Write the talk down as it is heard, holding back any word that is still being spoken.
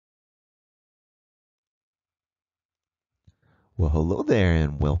Well, hello there,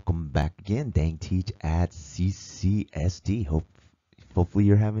 and welcome back again, DangTeach at CCSD. Hopefully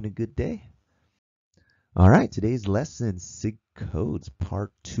you're having a good day. All right, today's lesson, SIG codes,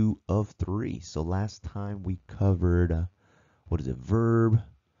 part 2 of 3. So last time we covered, verb,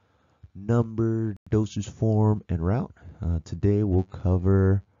 number, dosage form, and route. Today we'll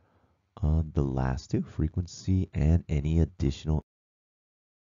cover the last two, frequency and any additional.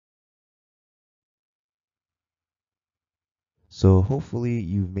 So hopefully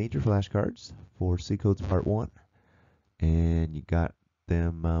you've made your flashcards for SIG codes part 1. And you got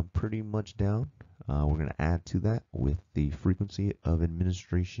them pretty much down. We're going to add to that with the frequency of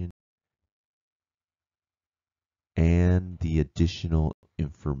administration and the additional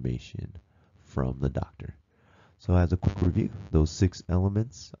information from the doctor. So as a quick review, those 6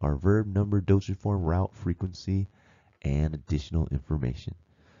 elements are verb, number, dosage form, route, frequency, and additional information.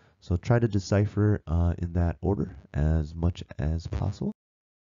 So try to decipher in that order as much as possible.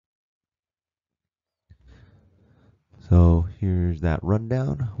 So here's that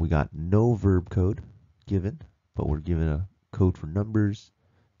rundown. We got no verb code given, but we're given a code for numbers,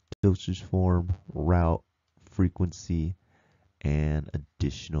 dosage form, route, frequency, and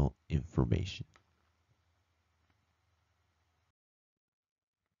additional information.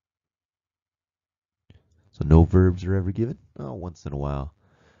 So no verbs are ever given. Oh, once in a while,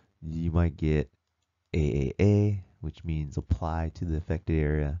 you might get AAA, which means apply to the affected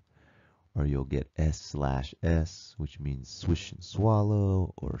area, or you'll get S/S, which means swish and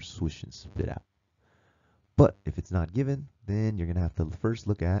swallow, or swish and spit out. But if it's not given, then you're going to have to first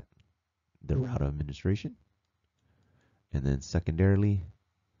look at the route of administration, and then secondarily,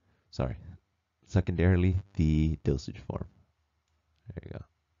 the dosage form. There you go.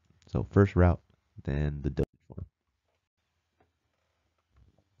 So first route, then the dosage form.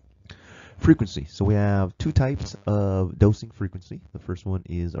 Frequency. So we have 2 types of dosing frequency. The first one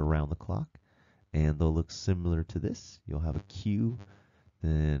is around the clock, and they'll look similar to this. You'll have a Q,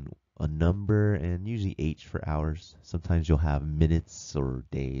 then a number, and usually H for hours. Sometimes you'll have minutes or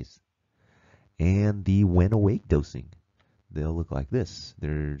days. And the when awake dosing. They'll look like this.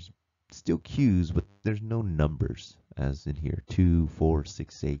 There's still Q's, but there's no numbers, as in here, 2, 4,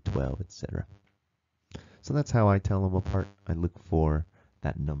 6, 8, 12, etc. So that's how I tell them apart. I look for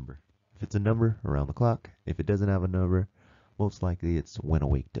that number. If it's a number, around the clock. If it doesn't have a number, most likely it's when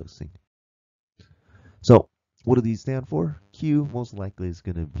awake dosing. So what do these stand for? Q most likely is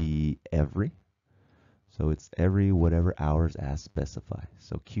going to be every. So it's every whatever hours as specified.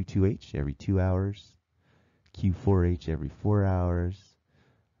 So Q2H every 2 hours, Q4H every 4 hours,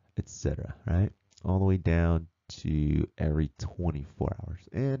 etc. Right? All the way down to every 24 hours.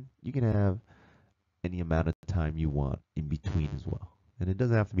 And you can have any amount of time you want in between as well. And it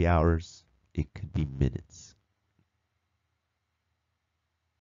doesn't have to be hours, it could be minutes.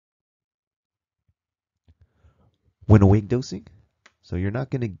 When awake dosing, so you're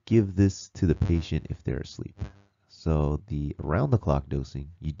not going to give this to the patient if they're asleep. So the around the clock dosing,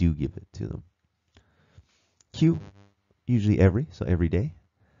 you do give it to them. Q, usually every, so every day.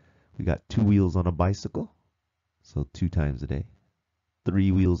 We got 2 wheels on a bicycle, so 2 times a day. 3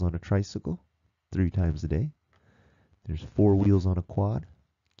 wheels on a tricycle, 3 times a day. There's 4 wheels on a quad,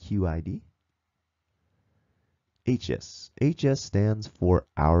 QID. HS. HS stands for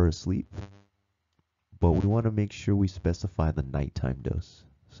hour of sleep, but we want to make sure we specify the nighttime dose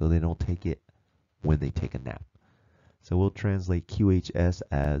so they don't take it when they take a nap. So we'll translate QHS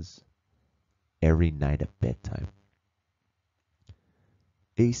as every night at bedtime.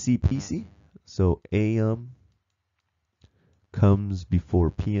 ACPC, so AM comes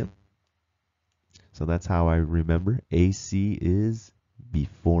before PM. So that's how I remember. AC is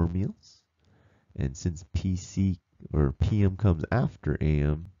before meals. And since PC or PM comes after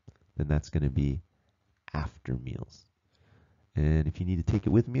AM, then that's going to be after meals. And if you need to take it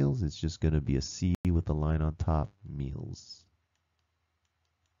with meals, it's just going to be a C with a line on top, meals.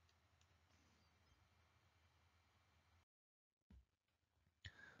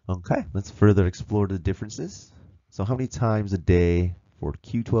 Okay, let's further explore the differences. So how many times a day for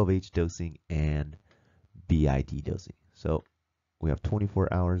Q12H dosing and BID dosing? So we have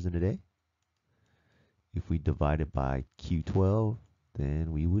 24 hours in a day. If we divide it by Q12,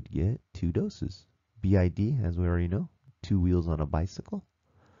 then we would get 2 doses. BID, as we already know, 2 wheels on a bicycle.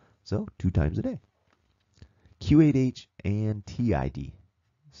 So 2 times a day. Q8H and TID.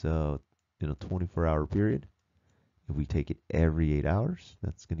 So in a 24-hour period, if we take it every 8 hours,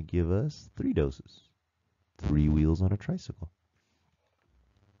 that's going to give us 3 doses. 3 wheels on a tricycle.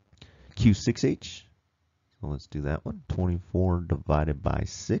 Q6H. So let's do that one. 24 divided by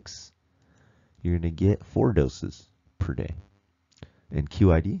 6. You're going to get 4 doses per day. And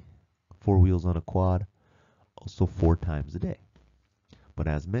QID, 4 wheels on a quad, also 4 times a day. But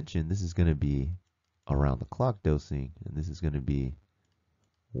as mentioned, this is going to be around the clock dosing, and this is going to be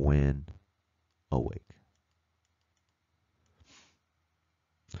when awake.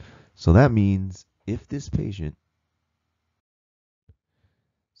 So that means if this patient,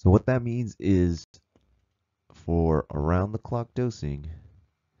 so what that means is for around the clock dosing,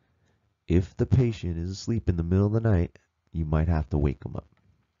 if the patient is asleep in the middle of the night, you might have to wake them up.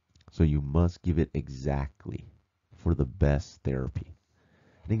 So you must give it exactly for the best therapy.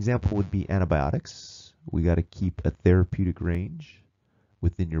 An example would be antibiotics. We got to keep a therapeutic range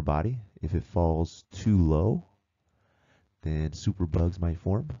within your body. If it falls too low, then superbugs might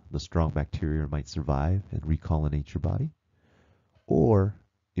form. The strong bacteria might survive and recolonate your body. Or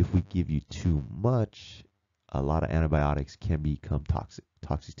if we give you too much, a lot of antibiotics can become toxic.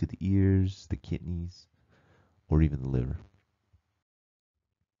 Toxic to the ears, the kidneys, or even the liver.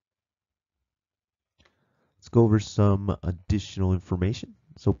 Let's go over some additional information.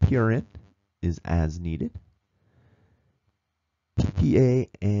 So PRN is as needed. PPA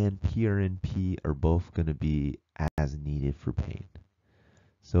and PRNP are both going to be as needed for pain.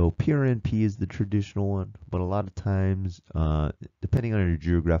 So PRNP is the traditional one, but a lot of times, depending on your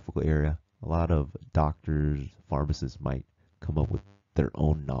geographical area, a lot of doctors, pharmacists might come up with their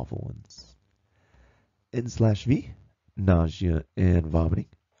own novel ones. N/V, nausea and vomiting.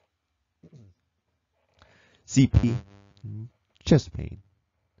 CP, chest pain.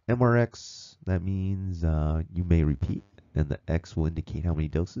 MRX, that means you may repeat, and the X will indicate how many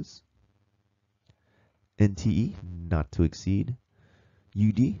doses. NTE, not to exceed.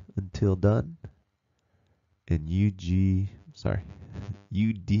 UD, until done. And UD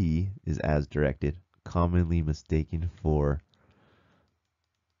is as directed, commonly mistaken for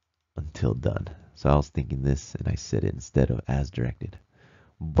until done. So I was thinking this and I said it instead of as directed.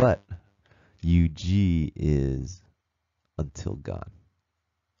 But UG is until gone.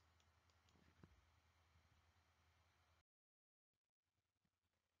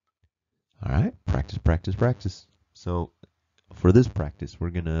 All right, practice, practice, practice. So for this practice,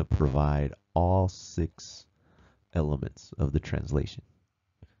 we're going to provide all 6 elements of the translation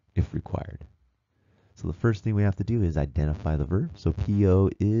if required. So the first thing we have to do is identify the verb. So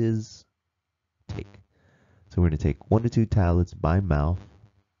PO is take. So we're going to take 1 to 2 tablets by mouth,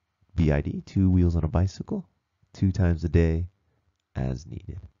 BID, 2 wheels on a bicycle, 2 times a day as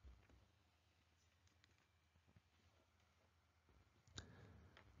needed.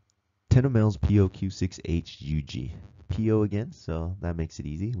 Tenomels POQ6HUG. PO again, so that makes it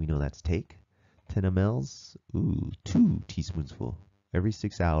easy. We know that's take. 10 mLs, 2 teaspoonsful every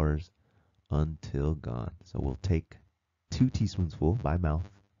 6 hours until gone. So we'll take 2 teaspoonsful by mouth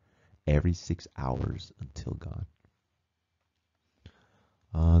every 6 hours until gone.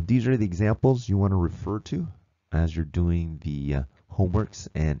 These are the examples you want to refer to as you're doing the homeworks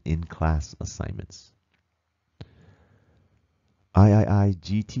and in-class assignments.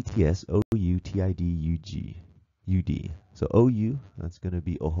 IIIGTTS OUTIDUG UD. So OU, that's going to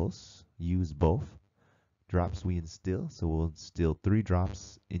be ojos. Use both. Drops we instill, so we'll instill 3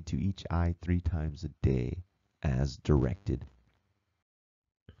 drops into each eye 3 times a day as directed.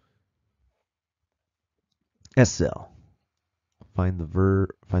 SL. Find the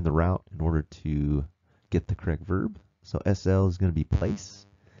route in order to get the correct verb. So SL is going to be place.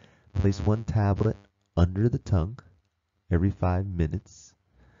 Place 1 tablet under the tongue every 5 minutes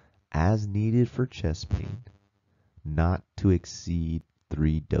as needed for chest pain, not to exceed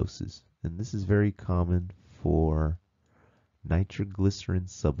 3 doses. And this is very common for nitroglycerin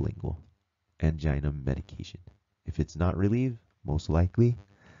sublingual angina medication. If it's not relieved, most likely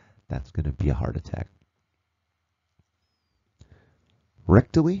that's going to be a heart attack.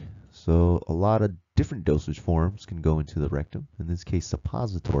 Rectally, so a lot of different dosage forms can go into the rectum. In this case,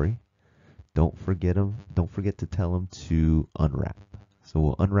 suppository. Don't forget to tell them to unwrap. So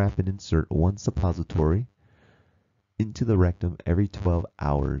we'll unwrap and insert 1 suppository into the rectum every 12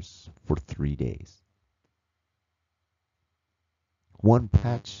 hours for 3 days. 1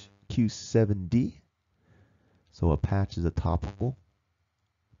 patch Q7D. So a patch is a topical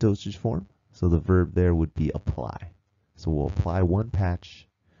dosage form. So the verb there would be apply. So we'll apply 1 patch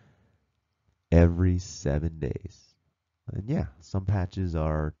every 7 days. And yeah, some patches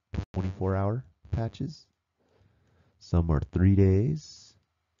are 24-hour patches. Some are 3 days.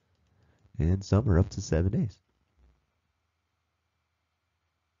 And some are up to 7 days.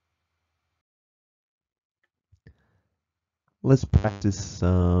 Let's practice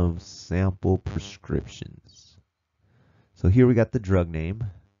some sample prescriptions. So here we got the drug name,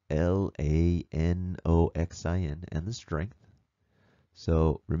 LANOXIN, and the strength.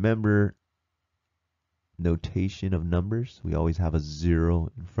 So remember, notation of numbers, we always have a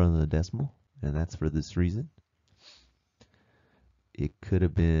 0 in front of the decimal, and that's for this reason. It could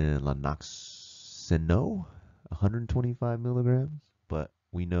have been Lanoxeno, 125 milligrams, but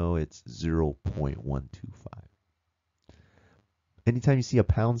we know it's 0.125. Anytime you see a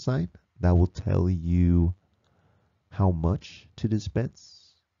pound sign, that will tell you how much to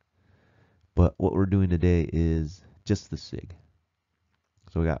dispense. But what we're doing today is just the sig.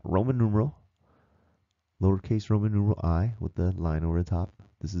 So we got Roman numeral, lowercase Roman numeral I with the line over the top.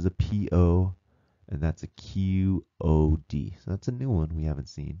 This is a PO, and that's a QOD. So that's a new one we haven't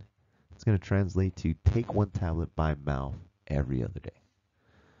seen. It's going to translate to take one tablet by mouth every other day.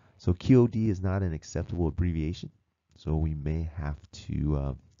 So QOD is not an acceptable abbreviation, so we may have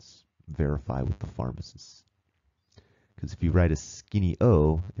to verify with the pharmacist. Because if you write a skinny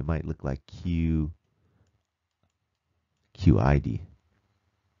O, it might look like QID.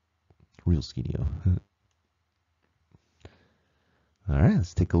 Real skinny O. All right,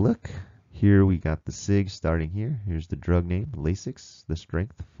 let's take a look. Here we got the sig starting here. Here's the drug name, Lasix, the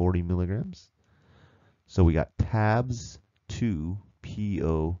strength, 40 milligrams. So we got tabs 2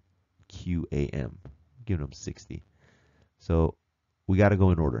 POQAM, giving them 60. So we got to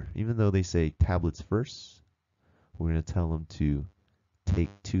go in order. Even though they say tablets first, we're going to tell them to take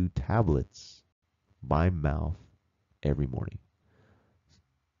 2 tablets by mouth every morning.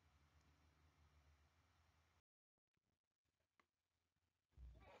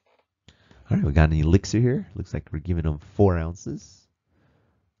 All right, we got an elixir here. Looks like we're giving them 4 ounces.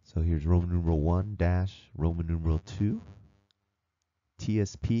 So here's Roman numeral 1 dash Roman numeral 2.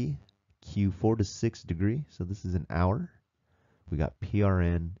 TSP, Q 4 to 6 degree. So this is an hour. We got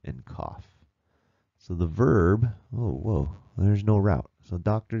PRN and cough. So the verb, oh, whoa, there's no route. So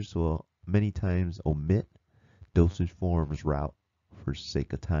doctors will many times omit dosage forms route for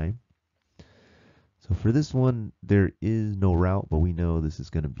sake of time. So for this one, there is no route, but we know this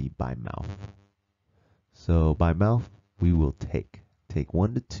is going to be by mouth. So by mouth, we will take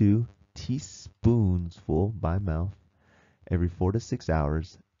 1 to 2 teaspoons full by mouth every 4 to 6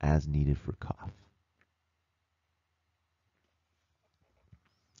 hours as needed for cough.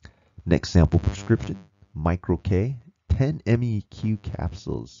 Next sample prescription, Micro K, 10 MEQ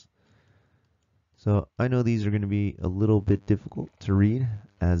capsules. So I know these are going to be a little bit difficult to read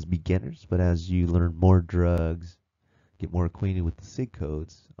as beginners, but as you learn more drugs, get more acquainted with the SIG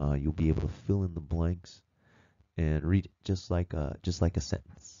codes, you'll be able to fill in the blanks and read it just like a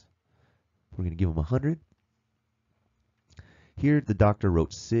sentence. We're going to give them 100. Here the doctor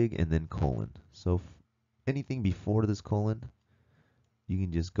wrote SIG and then colon. So anything before this colon, you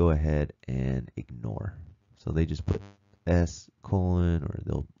can just go ahead and ignore. So they just put S colon, or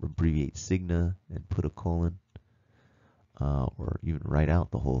they'll abbreviate Cigna and put a colon, or even write out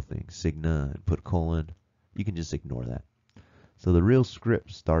the whole thing, Cigna and put a colon. You can just ignore that. So the real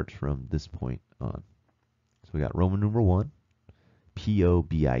script starts from this point on. So we got Roman numeral 1,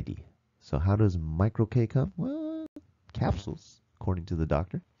 POBID. So how does Micro K come? Well, capsules, according to the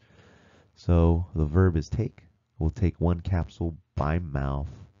doctor. So the verb is take. We'll take 1 capsule by mouth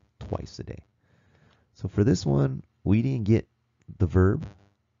twice a day. So for this one, we didn't get the verb.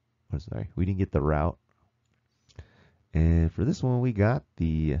 We didn't get the route. And for this one, we got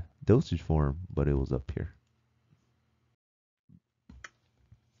the dosage form, but it was up here.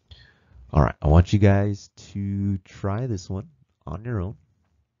 All right, I want you guys to try this one on your own.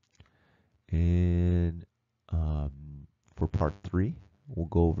 And for part 3, we'll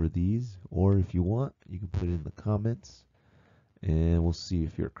go over these. Or if you want, you can put it in the comments, and we'll see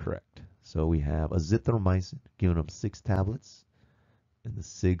if you're correct. So we have azithromycin, giving them 6 tablets, and the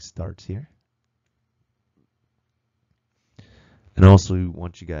SIG starts here. And also we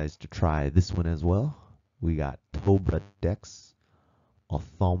want you guys to try this one as well. We got Tobradex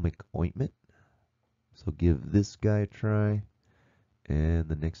ophthalmic ointment. So give this guy a try, and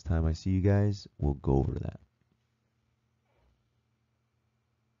the next time I see you guys, we'll go over that.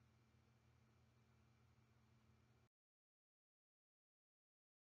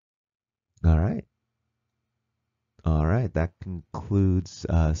 All right. All right, that concludes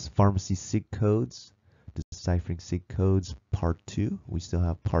pharmacy SIG codes, deciphering SIG codes part 2. We still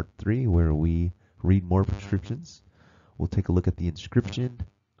have part 3 where we read more prescriptions. We'll take a look at the inscription,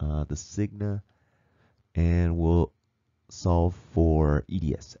 the Cigna, and we'll solve for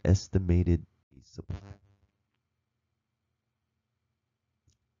EDS, estimated supply.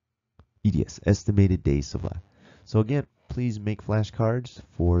 EDS, estimated day supply. So again, please make flashcards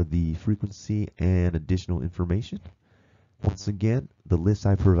for the frequency and additional information. Once again, the list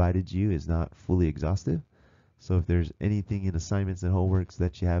I provided you is not fully exhaustive, So if there's anything in assignments and homeworks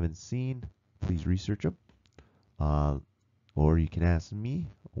that you haven't seen, please research them. Or you can ask me,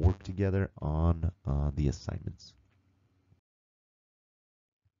 work together on the assignments.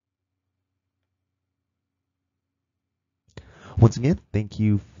 Once again, thank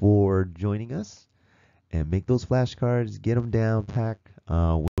you for joining us, and make those flashcards, get them down, pack.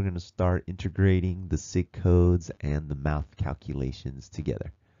 We're going to start integrating the SIG codes and the math calculations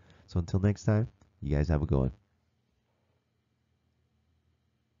together. So until next time, you guys have a good one.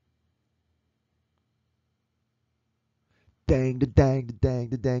 Dang, da dang, da dang,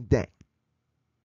 da dang, dang.